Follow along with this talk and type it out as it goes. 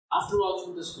After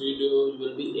watching this video, you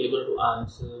will be able to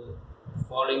answer the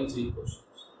following three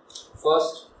questions.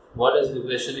 First, what is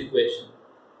regression equation?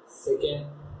 Second,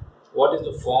 what is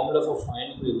the formula for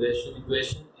finding regression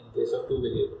equation in case of two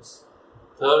variables?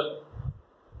 Third,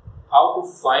 how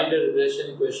to find a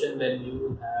regression equation when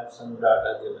you have some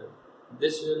data given.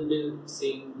 This will be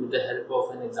seen with the help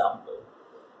of an example.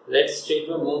 Let's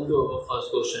straightway move to our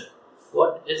first question.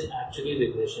 What is actually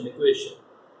regression equation?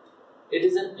 It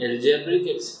is an algebraic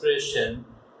expression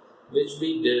which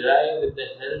we derive with the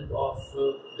help of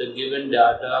the given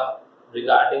data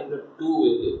regarding the two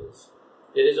variables.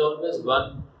 There is always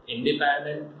one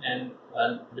independent and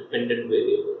one dependent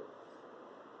variable.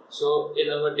 So in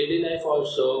our daily life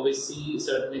also we see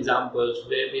certain examples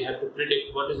where we have to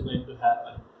predict what is going to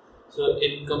happen. So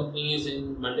in companies,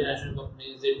 in multinational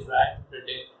companies, they try to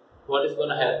predict what is going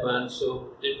to happen.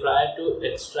 So they try to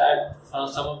extract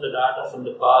some of the data from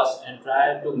the past and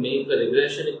try to make a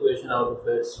regression equation out of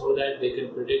it so that they can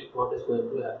predict what is going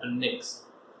to happen next.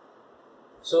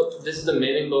 So this is the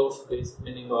basic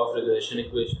meaning of regression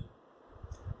equation.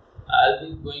 I'll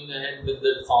be going ahead with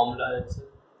the formula itself.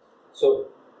 So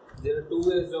there are two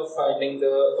ways of finding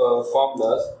the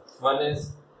formulas. One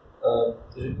is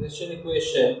regression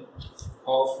equation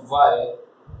of y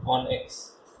on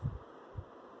x.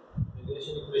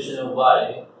 Regression equation of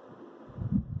y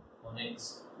on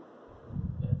x.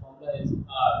 The formula is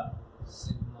r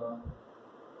sigma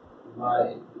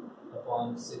y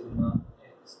upon sigma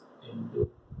x into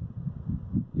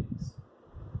x.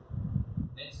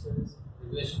 Next is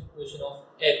regression equation of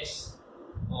x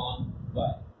on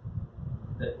y.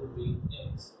 That would be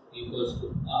x equals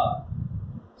to r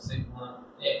sigma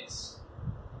x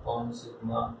upon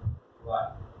sigma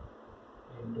y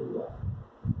into y.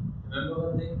 Remember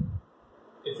one thing,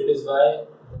 if it is y,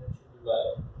 then it should be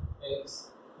y, x,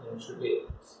 then it should be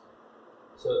x.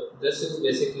 So this is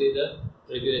basically the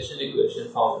regression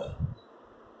equation formula.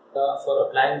 For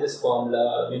applying this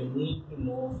formula, we need to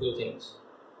know a few things.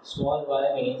 Small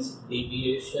y means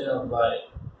deviation of y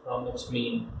from its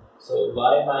mean. So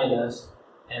y minus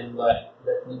my,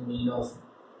 that means mean of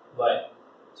y.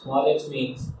 Small x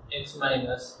means x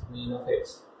minus mean of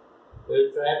x. We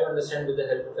will try to understand with the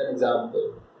help of an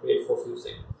example. Wait for a few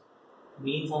seconds.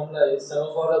 Mean formula is sum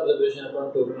of all observation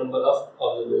upon total number of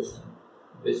observation.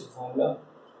 Basic formula.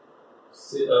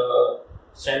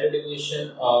 Standard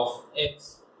deviation of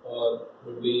x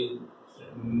would be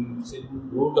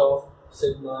root of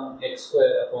sigma x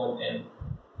square upon n.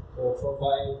 So for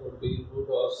y it would be root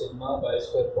of sigma y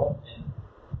square upon n.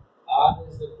 R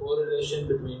is the correlation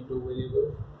between two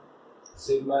variables.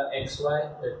 Sigma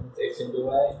xy, that means x into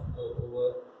y,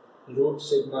 over root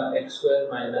sigma x square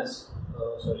minus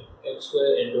x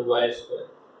square into y square.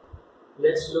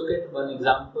 Let's look at one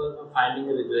example for finding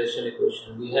a regression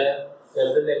equation. We have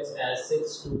capital X as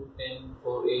 6, 2, 10,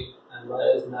 4, 8 and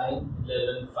y as 9,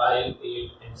 11, 5,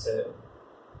 8 and 7.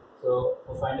 So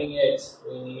for finding x,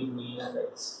 we need mean of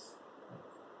x.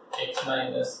 X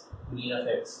minus mean of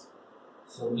x.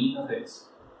 So mean of x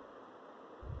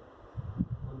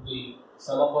would be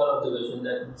sum of all observation,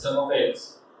 that means sum of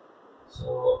x.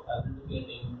 So I will be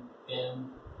getting 10,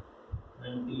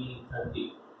 20, 30.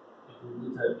 It will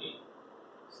be 30.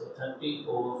 So 30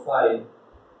 over 5,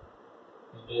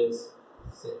 it is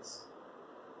 6.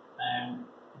 And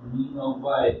mean of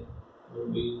y will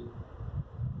be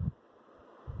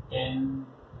 10,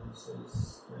 this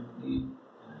is 20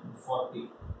 and 40.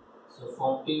 So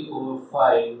 40 over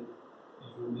 5,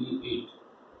 it will be 8.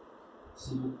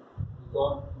 So we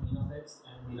got mean of x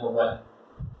and mean of y.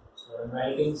 So I am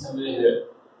writing somewhere here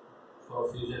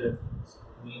for future reference.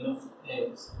 Mean of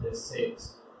x is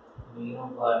 6, mean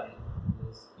of y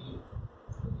is 8.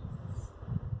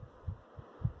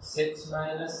 6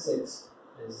 minus 6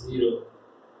 is 0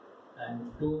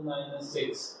 and 2 minus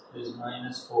 6 is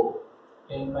minus 4.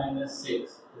 10 minus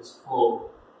 6 is 4.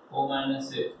 4 minus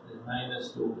 6 is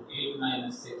minus 2. 8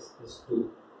 minus 6 is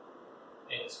 2.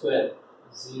 X square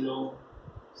 0,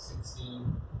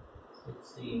 16,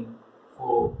 16,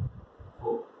 4,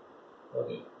 4.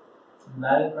 Okay.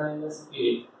 9 minus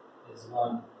 8 is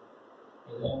 1.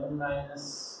 11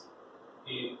 minus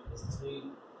 8 is 3.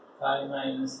 5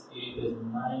 minus 8 is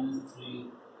minus 3.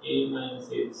 8 minus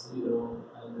 8 is 0.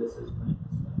 And this is minus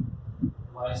 1.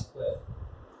 Y square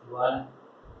 1,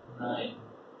 9,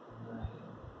 9,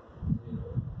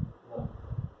 0, 1.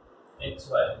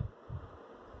 XY.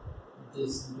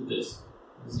 This into this.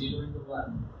 0 into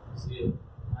 1, 0.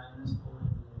 Minus 4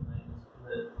 into minus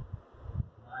 12.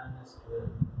 Minus 12,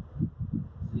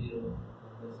 0.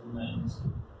 And this is minus 2.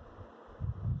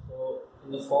 So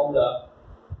in the formula,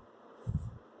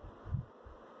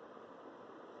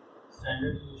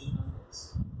 standard deviation of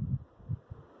x,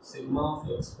 sigma of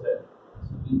x square.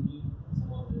 So we need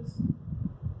some of this.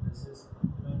 This is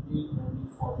 20, 20,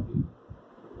 40.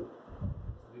 So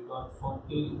we got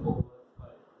 40 over 5.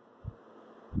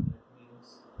 That means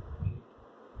 8.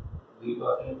 We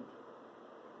got it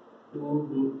 2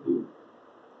 root 2.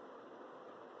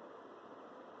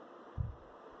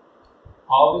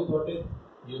 How we got it?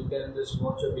 You can just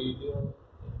watch a video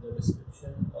in the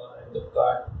description or in the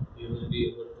card. You will be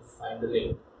able to find the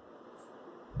link.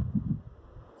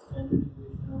 Standard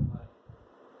deviation of y.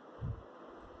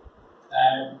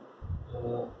 Add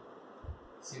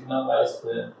sigma y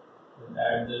square. Then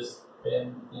add this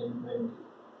 10 and 20.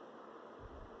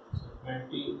 So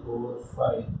 20 over 5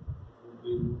 will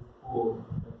be root 4.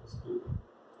 That is 2.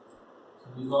 So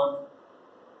we got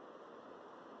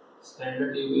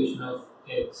standard deviation of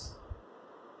x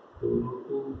to root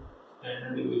 2,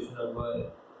 standard deviation of y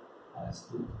as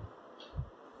 2.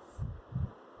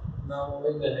 Now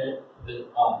moving ahead with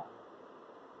r.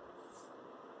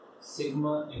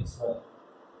 Sigma xy.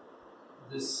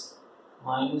 This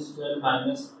minus 12,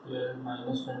 minus 12,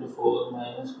 minus 24,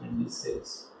 minus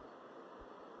 26.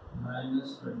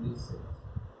 Minus 26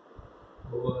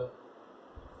 over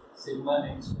sigma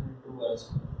x square into y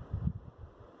square.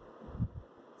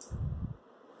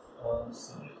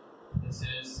 Sorry, this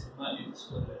is sigma x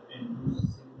square into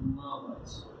sigma y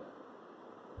square.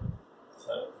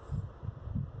 Sorry,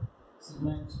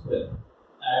 sigma x square.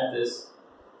 Add this.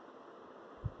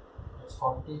 It's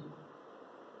 40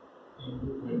 into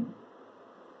 20.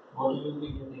 What you will be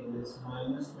getting is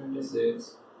minus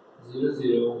 26, 0,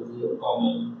 0, 0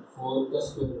 common, 4 plus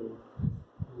square root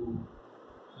 2.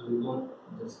 So we got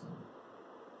this one.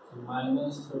 So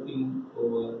minus 13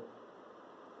 over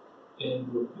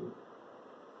 10 root 2.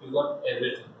 We got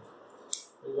everything.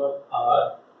 We got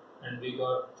r and we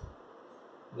got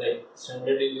like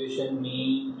standard deviation,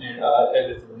 mean and r,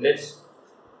 everything. Let's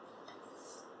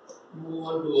move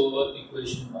on to our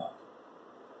equation part.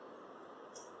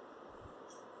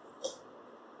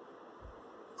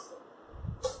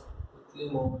 Quickly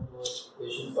move on to our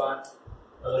equation part.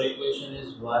 Our equation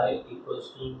is y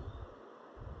equals to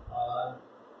r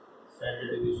standard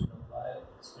deviation of y,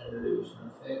 standard deviation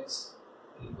of x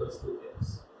equals to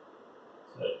x.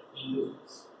 Sorry, into x.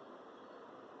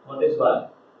 What is y?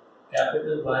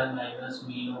 Capital Y minus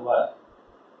mean of y.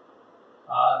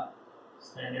 R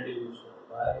standard deviation of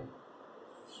y.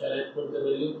 Shall I put the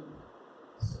value?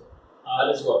 So r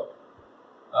is what?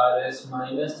 R is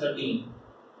minus 13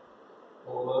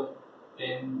 over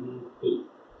 10 root 2.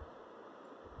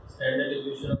 Standard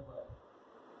deviation of y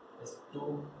is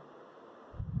 2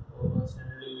 over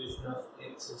standard deviation of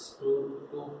x is 2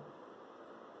 root 2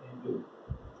 into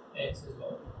x is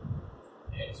what?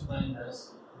 X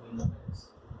minus mean of x.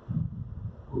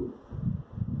 Good.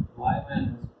 Y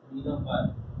minus mean of y.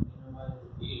 Mean of y is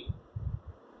 8.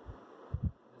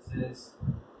 This is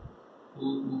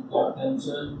 2 got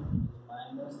cancelled.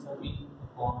 Minus 13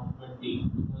 upon 20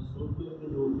 because root 2 into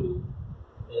root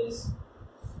 2 is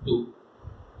 2.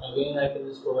 Again, I can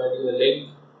just provide you a link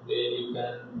where you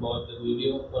can watch the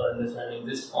video for understanding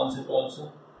this concept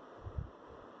also.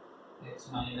 X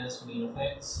minus mean of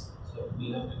x. So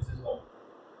mean of x is what?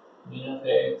 Mean of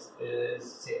x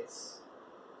is 6.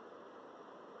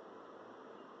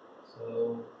 So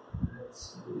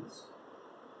let's do this.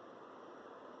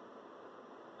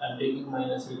 I'm taking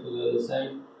minus 8 to the other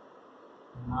side.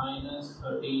 Minus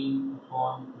 13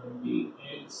 upon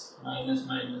 20x minus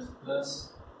minus plus.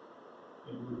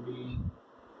 It would be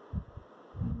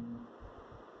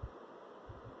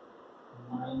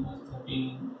minus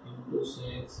 13 into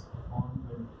 6 upon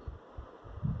 20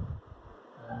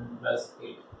 and plus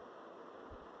 8.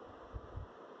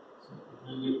 So it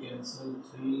will get cancelled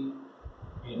 3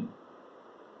 in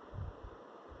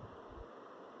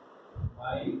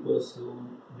y equals to,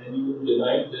 then you will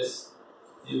divide this,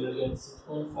 you will get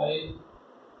 6.5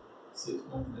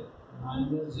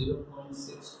 minus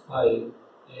 0.65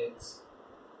 x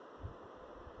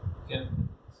capital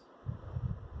X.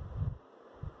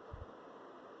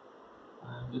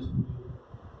 And this will be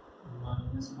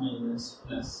minus minus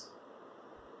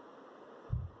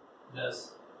plus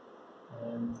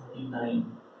and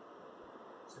 39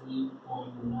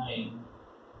 3.9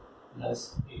 plus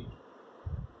 8.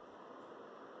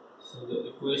 So the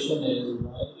equation is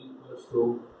y equals to,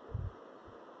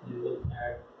 you will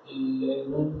add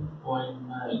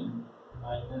 11.9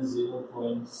 minus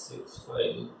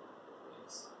 0.65 x.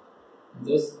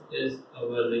 This is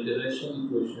our regression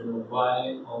equation of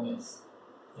y on x.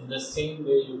 In the same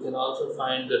way, you can also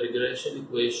find the regression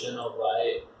equation of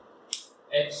y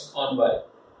x on y.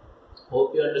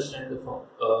 Hope you understand the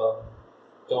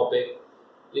topic.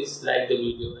 Please like the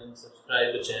video and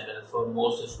subscribe the channel for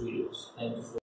more such videos. Thank you for